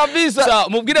zedon kabisa. Sa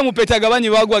mubwire mupeta gabanyi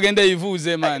bagwa agenda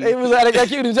yivuze man. Yivuze areka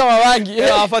kintu cy'amabangi.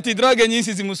 Afati drogue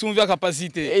nyinshi zimusumvya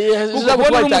capacity.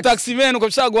 Ukabona mu taximen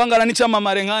ukabisha guhangana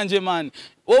n'icamamare nkanje man.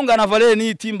 Wonga na Valere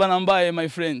ni timba nambaye my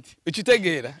friend.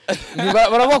 Ucitegera.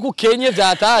 Baravuga ku Kenya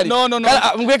byatari. No.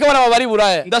 Mbweke bana bari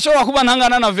buraya. Ndashobora kuba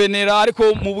ntangana na Venera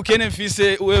ariko mu bukene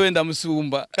mfise wewe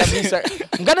ndamusumba. Kabisa.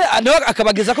 Ngane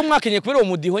akabageza ko mwakenye kubera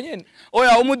umudiho nyene.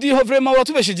 Oya umudiho vraiment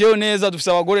uratubeshijeyo neza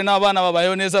dufise abagore n'abana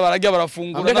babayeho neza barajya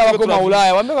barafungura. Mbega bakoma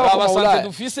Ulaya, wambega bakoma Ulaya.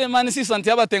 Dufise man si santi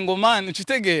y'abatengo man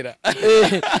ucitegera.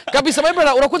 Kabisa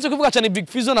bana urakunze kuvuga cyane Big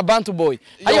Fizzo na Bantu Boy.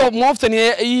 Ayo mwofte ni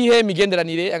ihe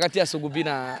migenderanire hagati ya Sugubi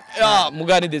na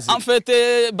Mugani Desi. En fait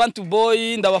Bantu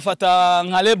Boy ndabafata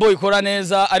nka label ikora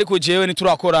neza ariko jewe ni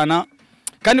turakorana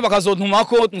kandi bakazontuma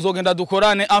ko nzogenda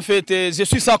dukorane. En fait je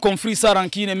suis ça conflit ça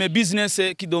rancune mais business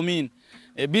qui domine.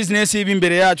 Business ibi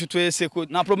imbere yacu twese ko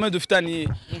na problème dufitani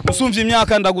usumvye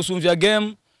imyaka ndagusumvya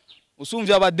game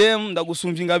usumvya abadem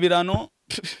ndagusumvya ingabirano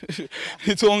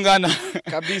itongana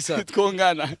kabisa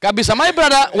itongana kabisa. My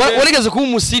brother warigeze ku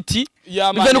musiti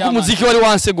bive no ku muziki wari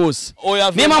wanse gose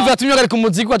niyo mpamvu yatumye ari ku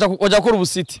muziki waja gukora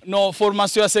ubusiti. No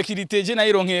formation ya sécurité je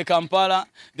nayironkeye Kampala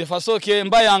de façon que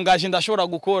mbaye engagé ndashobora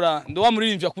gukora ndo wa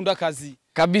muririmbyi akunda kazi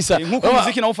kabisa nkuko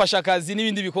muziki nawo ufasha kazi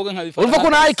n'ibindi bikorwa nkabifasha. Urumva ko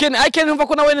na I can urumva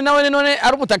ko nawe none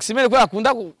ari umutaximene ko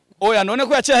yakunda oya none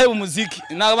ko yaciye heba umuziki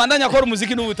nabandanya akora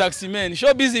umuziki n'ubutaximene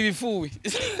show busy bifuwe.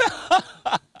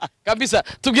 Kabisa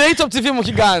tubwire Hit Top TV mu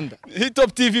Kiganda. Hit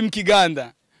Top TV mu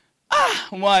Kiganda.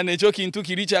 Mwane cyo kintu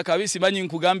kiricha kabisa banyi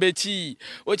nkugambe ki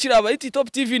okiraba Hit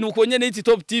Top TV nuko nyene Hit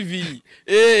Top TV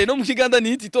no mu Kiganda ni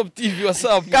Hit Top TV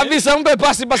WhatsApp kabisa mbe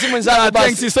pasi mwenzangu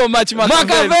basi. Thanks so much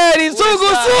Makaveri sugu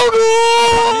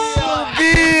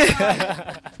kabisa.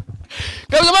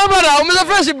 Baba umeze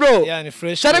fresh bro. Yeah, ni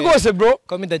fresh. Cyane gose bro.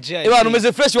 Call me the GI. Eba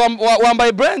umeze fresh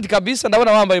wambaye brand kabisa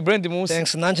ndabona wambaye brand munsi.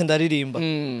 Thanks nanje ndaririmba.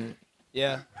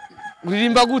 Yeah.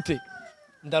 Uririmba gute?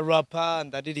 Ndarapa,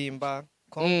 ndaririmba.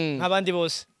 Nk'abandi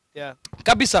bose. Yeah.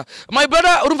 Kabisa. My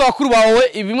brother urumva bakuru bawe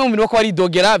bimwe mu bintu bako ari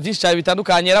dogera byinshi cyane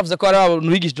bitandukanye yaravuze ko ari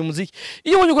abantu bigishije umuziki.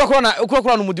 Iyo ubonye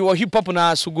ukurakorana umudi wa hip hop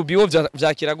na Sugubi wo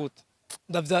byakira gute?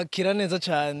 Ndavyakira neza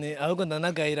cyane ahubwo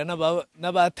ndanagahira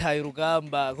n'abataye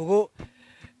urugamba kuko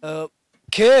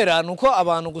kera nuko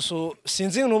abantu guso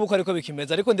sinzi n'ubu ko ariko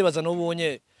bikimeza ariko ndibaza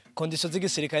n'ubunye conditions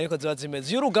z'igisirikare ariko ziba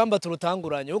zimeze. Iyo urugamba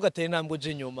turutanguranye ugatera intambwe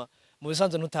uje inyuma mu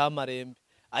bisanzwe ntutamarembe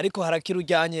ariko harakira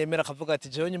ujyanye yemera akavuga ati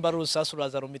jewe nyimba rusasu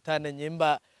uraza rumitane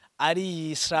nyimba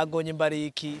ari strago nyimba ari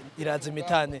iki iraza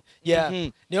imitane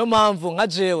niyo mpamvu nka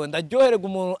jewe ndaryoherega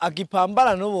umuntu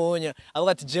agipambara n'ubonye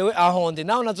avuga ati jewe ahonde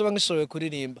naho nazoba ngishoboye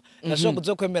kuririmba ndashobora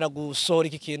kuzo kwemera gusora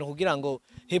iki kintu kugira ngo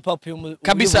hip hop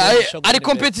kabisa ari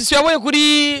competition yabonye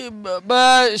kuri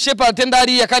Shepherd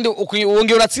Tendari kandi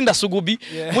wongera uratsinda Sugubi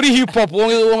muri hip hop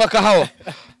wonga kahawa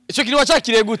ico kiri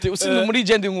wacakiriye gute usinze muri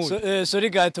legend nkuru sorry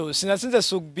gato sinatsinze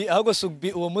Sugubi ahubwo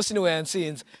Sugubi uwo munsi niwe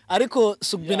yansinze ariko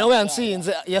Sugubi nawe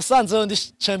yansinze yasanze ndi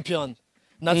champion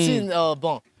natsinze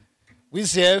bon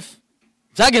WCF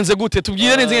byagenze gute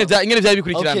tubwire neza ingene byari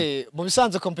bikurikirana okay mu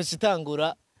bisanzwe competition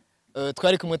itangura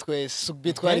twari kumwe twese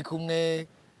Sugubi twari kumwe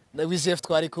na WCF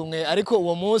twari kumwe ariko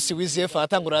uwo munsi WCF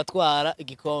atangura atwara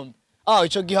igikombe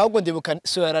ico gihe ahubwo ndibuka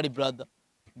so yarari brother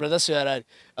so yarari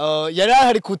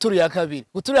hari kuturu ya kabiri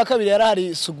yari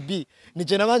hari Sugubi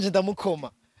nije nabanje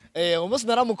ndamukoma umunsi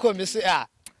naramukomye se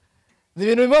ni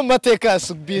ibintu bimwe mu mateka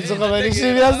Sugubi nzo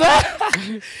kabarishimira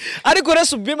ariko re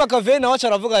Sugubi makave nawe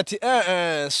aravuga ati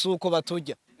suko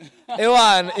batujya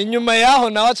ewana inyuma yaho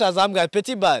nawe acazambwa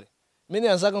petit bar mimi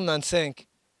yanzaga 95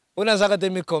 unazaga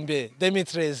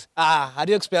 2013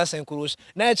 hari experience nkurusha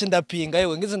naye ndapinga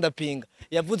yewe ngize ndapinga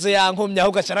yavuze yankomye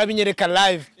ahubwo acarabinyereka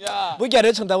live burya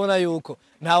rero ndabona yuko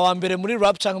nta wa mbere muri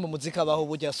rap canke mu muzika abaho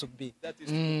burya Sugubi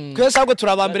kwese ahubwo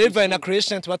turabambere bivaye na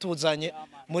creation tubatuzanye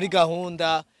muri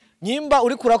gahunda nyimba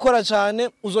uri kurakora cyane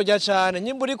uzojya cyane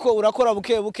nyimba uriko urakora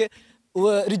buke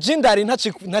legendary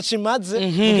ntacimaze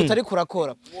mu utari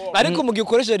kurakora ariko mu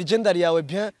gikoresha legendary yawe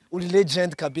bien uri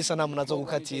legend kabisa nta muntu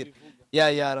azogukatira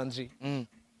ya Ranji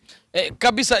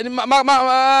kabisa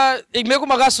igmeko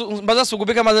magasu mbaza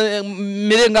Sugubi kama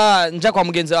mirenga nja kwa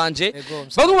mugenzi wanje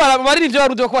bagu bari nivyo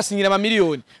barundi bako basindira ama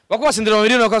miliyoni bako basindira ama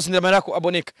miliyoni bako basindira amarako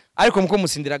aboneka ariko muko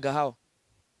musindira gahawa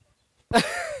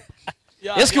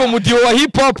eske uwo mudiho wa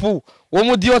hip hop uwo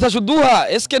mudiho atashuduha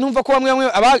eske ntumva ko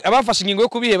bamwe abafashe ingingo yo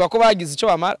kubiheba ko bagize ico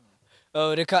bamara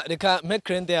reka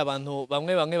mekrende abantu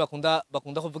bamwe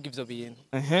bakunda kuvuga ivyo bintu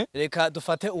reka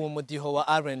dufate uwo mudiho wa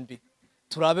R&B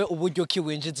turabe uburyo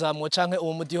kiwinjizamwo canke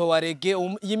uwo mudiho wa reggae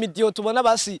yimidiho tubona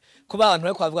basi kuba abantu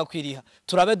bari kwavuga kwiriha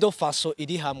turabe do faso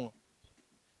iri hamwe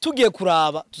tugiye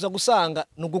kuraba tuza gusanga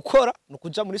nugukora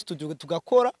nukuja muri studio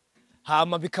tugakora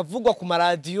hama bikavugwa ku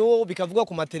radio bikavugwa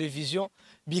ku television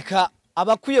bika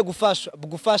abakwiye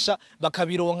gufasha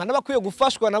bakabironka n'abakwiye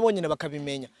gufashwa nabo nyine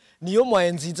bakabimenya niyo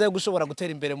mwaye nziza yo gushobora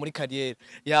gutera imbere muri career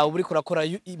yawe uri kurakora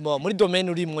muri domain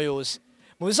urimo yose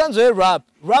mu bisanzwe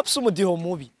rap sumudiho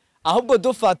mubi ahubwo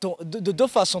do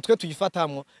façon twe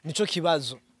tuyifatamwo nico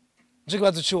kibazo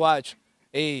cy'iwacu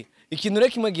ikintu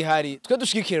reka kimwe gihari twe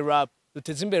dushigikiye rap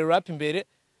duteze imbere rap imbere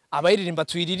abayiririmba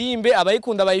tuyiririmbe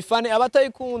abayikunda bayifane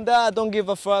abatayikunda don't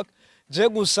give a fuck je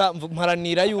gusa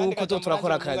mparanira yuko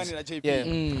turakora akazi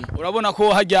urabona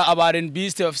ko hajya aba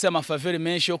R&Biste bafise amafavere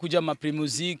menshi yo kujya ama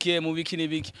primusike mu biki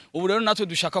n'ibiki ubu rero natwe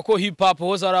dushaka ko hip hop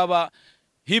hoza araba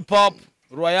hip hop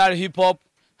royal hip hop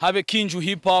habe Kinju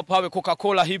hip hop habe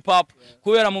Coca-Cola hip hop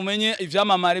kubera mumenye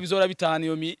ivyamamare bizora bitahana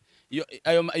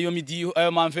iyo midiho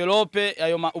ayo envelope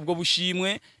ubwo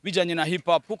bushimwe bijanye na hip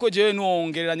hop kuko jewe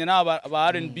nuongereranya n'aba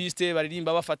R&Biste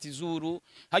baririmba bafata izuru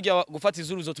hajya gufata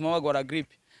izuru zotuma bagora grip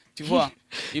tu vois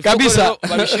kabisa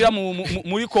babishira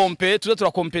muri kompe tuza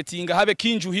turakompetinga habe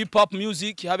Kinju hip hop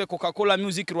music habe Coca-Cola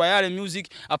music royal music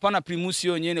apana primus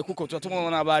yonyene kuko turatuma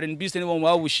na ba R&Biste nibo mu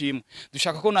babushimwe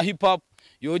dushaka ko na hip hop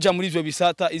yoja muri ivyo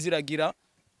bisata iziragira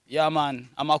man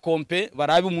amakompe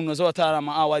barabe umuntu zo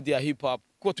batarama award ya hip hop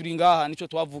ko turi ngaha nico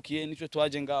twavukiye nico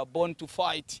twaje ngaha born to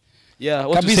fight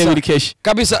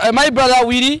kabisa my brother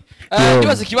Willy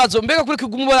nibaze kibazo mbega kuri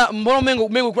kugumura mbona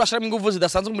kurashara inguvu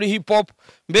zidasanzwe muri hip hop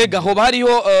mbega hoba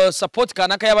hariho support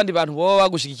kanaka y'abandi bantu bo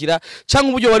bagushigikira cyangwa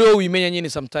uburyo wari wo wimenya nyine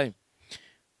sometime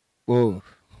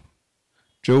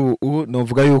jo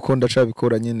novuga yuko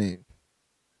ndacabikora nyine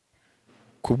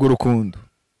kubw'urukundo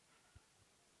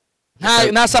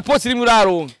nta support iri muri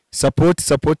aronka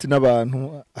support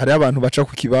n'abantu hari abantu baca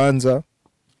ku kibanza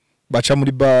baca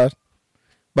muri bar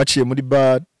baciye muri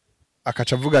bar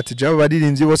akaca avuga ati jaba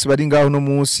baririmbyi bose bari ngaho no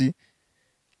munsi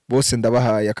bose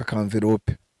ndabahaye aka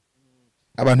envelope.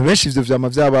 Abantu benshi ivyo vyama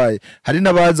vyabaye, hari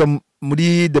nabaza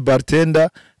muri the bartender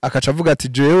akaca avuga ati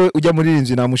jewe ujya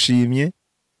muririmbyi namushimye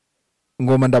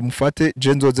ngoma ndamufate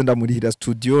je nzoze ndamurihira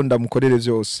studio ndamukorere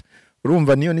vyose.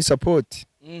 Urumva niyo ni support.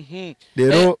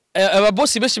 Rero aba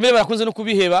boss benshi mbere barakunze no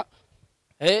kubiheba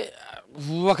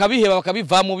bakabiheba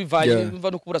bakabivamo bivanye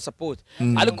bimva no kubura support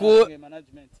ariko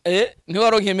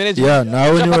ntiwaronke management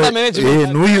nawe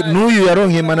n'uyu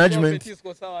yaronke management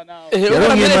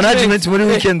yaronke management muri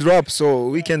WeekendRAP. So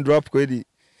WeekendRAP kweli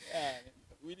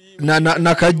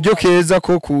na kajyo keza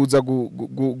ko kuza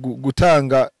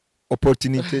gutanga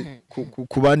opportunity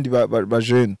ku bandi ba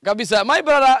jeune kabisa. My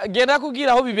brother genda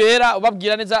kugira aho bibera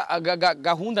ubabwira neza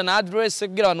gahunda na address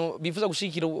kugira abantu bifuza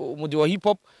gushikira umudi wa hip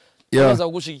hop baza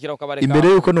gushikira ukabareka. Imbere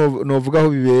yuko novuga aho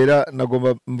bibera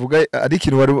nagomba mvuga ari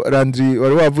ikintu Landry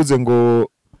wari wavuze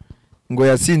ngo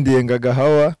yasindiye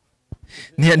ngagahawa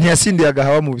ntiyasindiye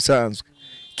agahawa mu bisanzwe.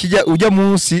 Kijya ujya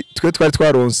munsi twari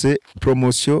twaronse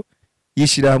promotion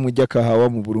yishira hamwe ujya kahawa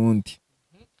mu Burundi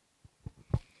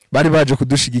bari baje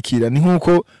kudushigikira ni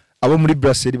nkuko abo muri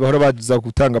Brasserie bahora baza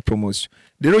gutanga promotion.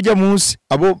 Rero ujya munsi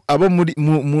abo muri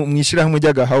mwishira hamwe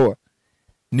ujya gahawa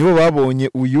nibo babonye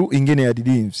uyu ingene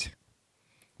yaririmbye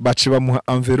bace bamuha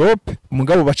envelope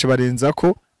mugabo bace barenza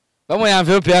ko bamuha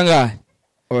envelope yangahe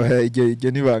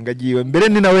igihe nibanga giwe mbere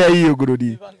ni nawe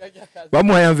yayiyugururiye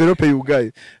bamuha envelope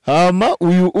yugaye hama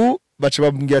uyu bace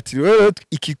bambwiye ati wewe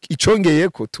icongeye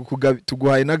ko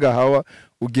tuguhaye nagahawa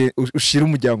ushira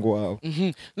umuryango wawe.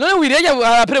 None wireje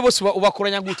abarapere bose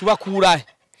ubakoranya gute bakurahe?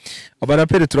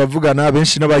 Abarapere turavugana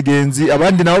benshi n'abagenzi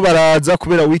abandi nabo baraza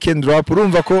kubera WeekendRAP.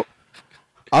 Urumva ko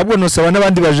ahubwo nosaba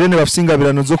n'abandi bajene bafise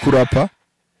ingabirano zo kurapa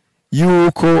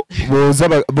yuko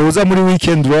boza muri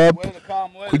WeekendRAP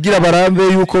kugira barambe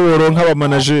yuko boronka aba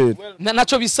manager.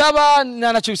 Naco bisaba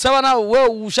na wewe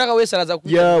ushaka wese araza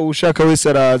ushaka wese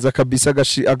araza kabisa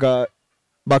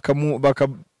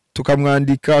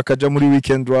tukamwandika akaja muri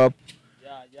WeekendRAP.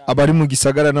 Abari mu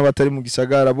gisagara n'abatari mu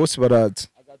gisagara bose baraza.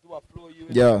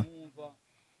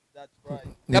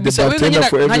 Kabisa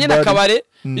wewe nyina kabare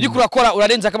iri kurakora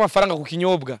urarenza kamafaranga ku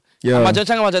kinyobwa amajana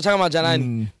cyangwa amajana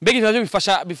nani mbega ivyo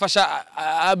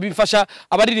bifasha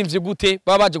abaririmbye gute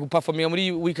baba baje guperforminga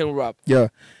muri WeekendRAP.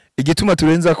 Igituma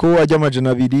turenza ko ajya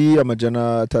amajana 2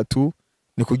 amajana 3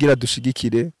 ni kugira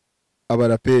dushigikire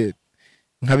abarapere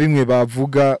nka bimwe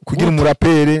bavuga kugira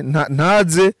umurapere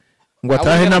ntaze ngo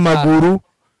atahe n'amaguru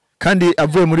kandi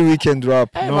avuye muri WeekendRAP.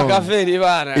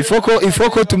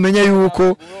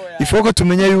 Ifoko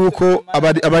tumenya yuko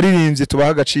abaririmbye tubaha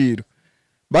agaciro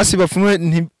basi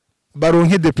bafumwe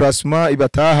baronke déplacement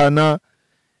ibatahana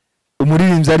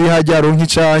umuririmbye ari hajya aronke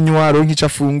icanywa aronke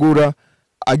icafungura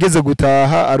ageze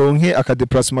gutaha aronke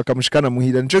akadeplacement kamushikana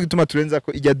muhira nico gituma turenza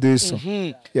ko ijya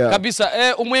 200 kabisa.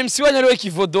 MC wanyariwe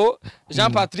Kivodo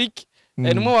Jean Patrick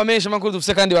numwe wamesha makuru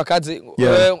dufise kandi bakaze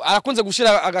arakunze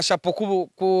gushira agashapo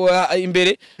ku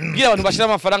imbere kugira abantu bashira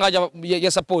amafaranga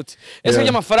ya support. Ese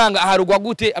amafaranga aharugwa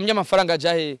gute amya amafaranga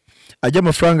ajahe? Ajya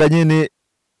amafaranga nyene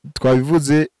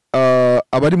twabivuze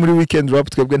abari muri WeekendRAP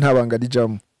twebwe ntabanga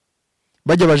rijamo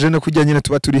bajya bajene kujya nyene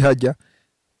tuba turi hajya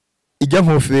ijya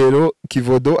nkofero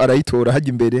Kivodo arayitora hajya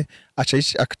imbere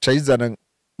acayizana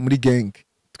muri gang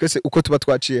twese uko tuba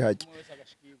twaciye hajya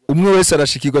umwe wese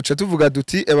arashikirwa cha tuvuga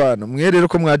duti ebana mwe rero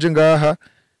ko mwaje ngaha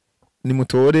ni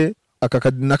mutore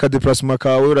aka déplacement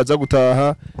kawe uraza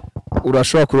gutaha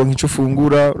urashobora kuronka ico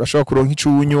ufungura urashobora kuronka ico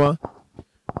unywa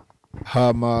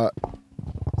hama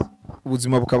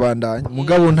ubuzima bukabandanya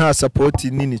mugabo nta support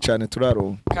nini cyane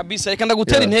turaronka kabisa. Reka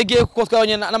ndagutera intege kuko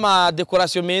twabonye n'ama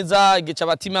decoration meza igica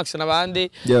ba T-Max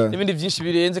nabande n'ibindi byinshi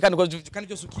birenze kandi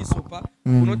byose ukisopa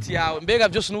kunoti yawe mbega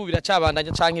byose n'ubu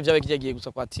biracabandanya canke ivyawe kigiye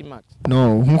gusa kwa T-Max.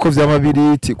 No nkuko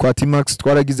vyamabiri kwa T-Max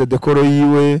twaragize decoro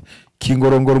yiwe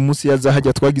Kingorongoro umunsi yaza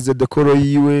hajya twagize decoro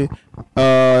yiwe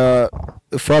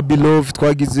Fabilove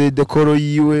twagize decoro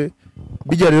yiwe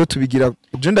bijya rero tubigira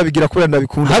jenda bigira kubera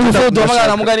ndabikunda habu fodo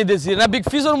amagana mugani Desire na Big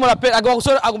Fizzo n'umuraperi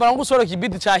agomba gusora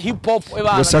kibidi cha hip hop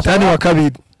ebana Satani wa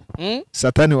kabiri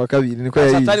Satani wa kabiri niko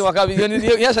yayi Satani wa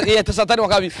kabiri ya Satani wa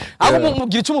kabiri aho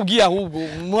mugira icyo mubwiye ahubwo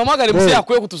muhamagare musi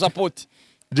yakwe kutusupport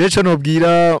jecho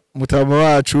nobwira mutama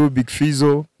wacu Big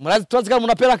Fizzo murazi twazika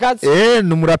munapera kazi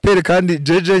n'umuraperi kandi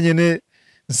jeje nyene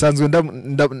nsanzwe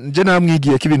nje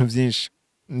namwigiye ko ibintu byinshi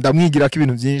ndamwigira ko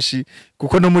ibintu byinshi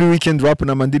kuko no muri WeekendRAP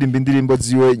namandirimba indirimbo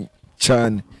ziwe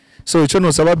cyane. So ico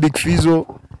nosaba Big Fizzo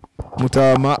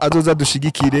mutama azoza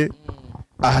dushigikire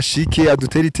ahashike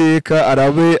adutera iteka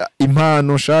arabe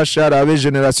impano shasha arabe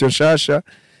generation shasha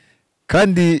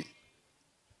kandi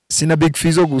sina Big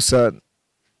Fizzo gusa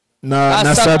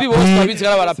na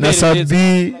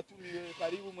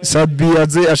Sabi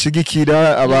aze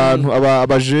ashigikira abantu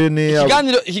abajene.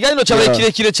 Ikiganiro cyabaye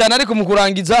kirekire cyane ariko mu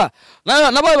kurangiza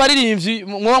nabo baririmbyi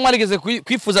mwa mwarigeze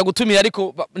kwifuza gutumira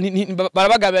ariko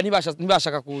barabagabira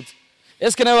ntibashaka kuza.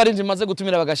 Eske nabo baririmbyi maze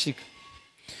gutumira bagashika?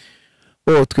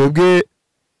 Twebwe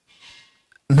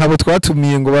ntabo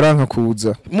twatumiye ngo baranka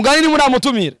kuza. Mugani ni muri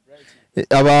amutumira.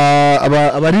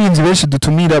 Abaririmbyi benshi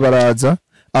dutumira baraza.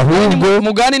 Ahubwo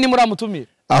Mugani ni muri amutumira.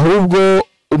 Ahubwo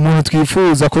umuntu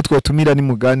twifuza ko twotumira ni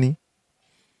Mugani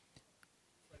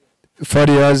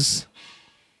Farias,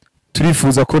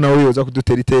 turifuza ko nawe yoza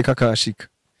kudutera iteka kashika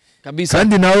kabisa.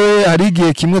 Kandi nawe hari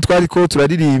igihe kimwe twari ko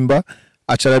turaririmba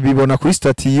acarabibona kuri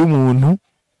stati y'umuntu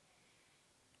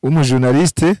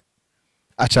w'umujournaliste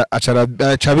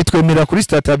acabitwemera kuri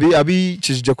stati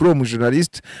abicishije kuri uwo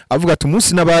mujournaliste avuga ati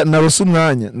umunsi narose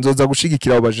umwanya nzoza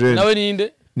gushigikira abo bajene. Nawe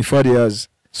ninde? Ni Farias.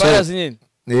 Farias nyene.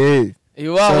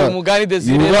 Iwawe Mugani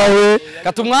Desire. Iwawe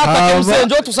katumwata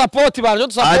kemusenjo tu support banje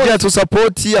tu support. Aje tu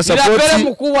support ya support. Nirapere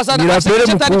mukubwa sana.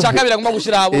 Nirapere chakabira ngomba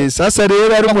gushira abo. Sasa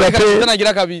rero ari murapere.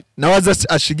 Nagira kabiri. Nawaza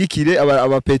ashigikire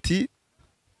abapeti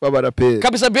babarapere.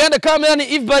 Kabisa behind the camera ni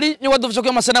If Bari nyo wadufasha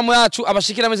kwa masanamu yacu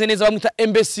abashikira ameze neza bamwita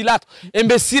Embesilato.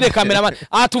 Embesile cameraman.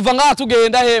 Atuvanga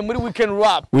tugenda he muri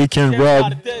WeekendRAP.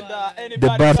 WeekendRAP. The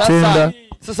bartender.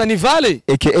 Sasa ni Vale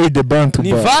aka the Bantu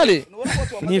ni Vale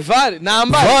ni Vale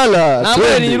namba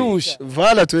Vala ni Rusha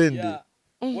Vala twende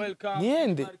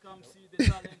niende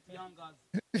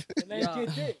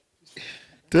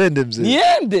twende mzee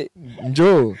niende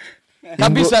njoo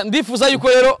kabisa. Ndifuza yuko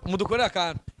rero mudukorera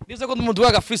akantu ndifuza ko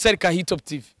muduhaga freestyle ka Hittop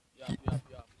TV.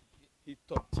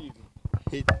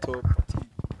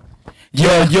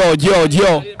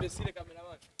 Yo.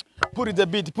 Put it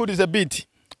a beat.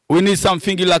 We need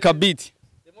something like a beat.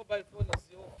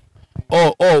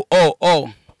 Oh.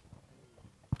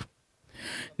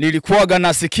 Nilikuwaga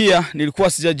nasikia, nilikuwa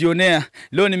sijajionea,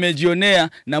 leo nimejionea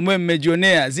na mwe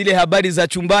mmejionea. Zile habari za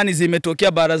chumbani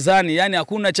zimetokea barazani, yani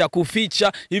hakuna cha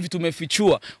kuficha, hivi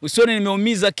tumefichua. Usione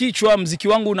nimeumiza kichwa, mziki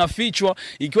wangu unafichwa,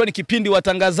 ikiwa ni kipindi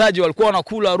watangazaji walikuwa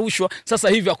wanakula rushwa, sasa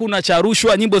hivi hakuna cha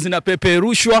rushwa, nyimbo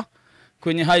zinapeperushwa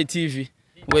kwenye High TV.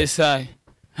 Wesai.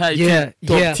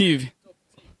 Top TV.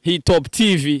 Hittop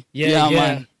TV.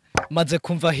 Man. Maze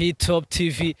kumva Hittop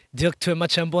TV directeur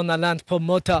Machambona land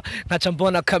promoter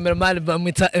Machambona cameraman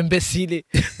bamwita Embesile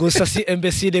gusa si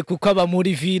Embesile kuko aba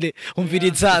muri ville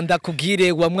umviriza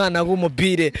ndakubwire wa mwana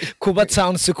w'umubire kuba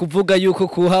town si kuvuga yuko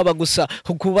kuhaba gusa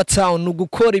kuba town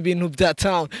ugukora ibintu bya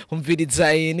town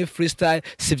umviriza ni freestyle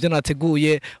sivyo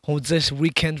nateguye huze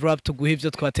WeekendRAP tuguha ivyo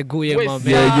twateguye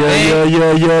mama.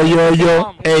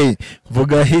 Yo hey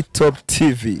vuga Hittop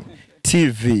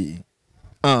TV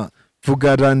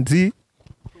vuga Randi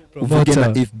uvuge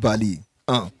na If Bali.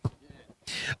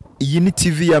 Iyi ni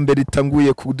TV ya mbere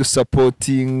itanguye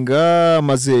kudusupportinga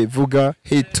maze vuga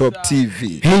Hittop TV.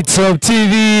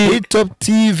 Hittop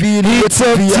TV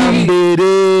ya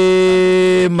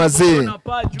mbere maze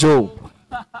Joe.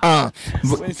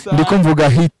 Ndiko mvuga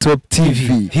Hittop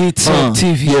TV. Hittop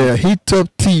TV. Yeah,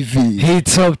 Hittop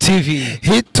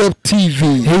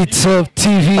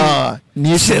TV.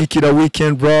 Nishigikira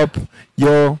WeekendRAP.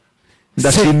 Yo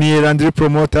ndashimiye Randi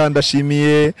promoter,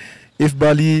 ndashimiye If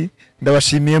Bali,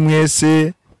 ndabashimiye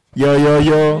mwese.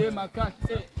 Yo.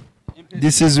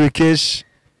 This is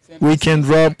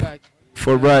WeekendRAP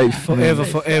for life.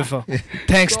 Forever.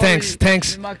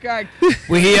 Thanks.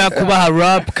 We here kubaha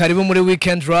rap, karibu muri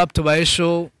WeekendRAP tubaye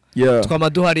show. Yeah.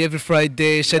 Twamaduhari every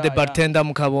Friday, Shade Bartender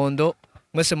mu Kabondo.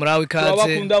 Mwese murawe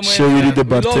ikaze. Shewili the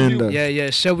bartender.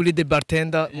 Yeah, Shewili the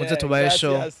bartender, muze tubaye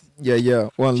show. Yeah.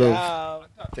 One love.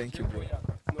 Thank you, boy.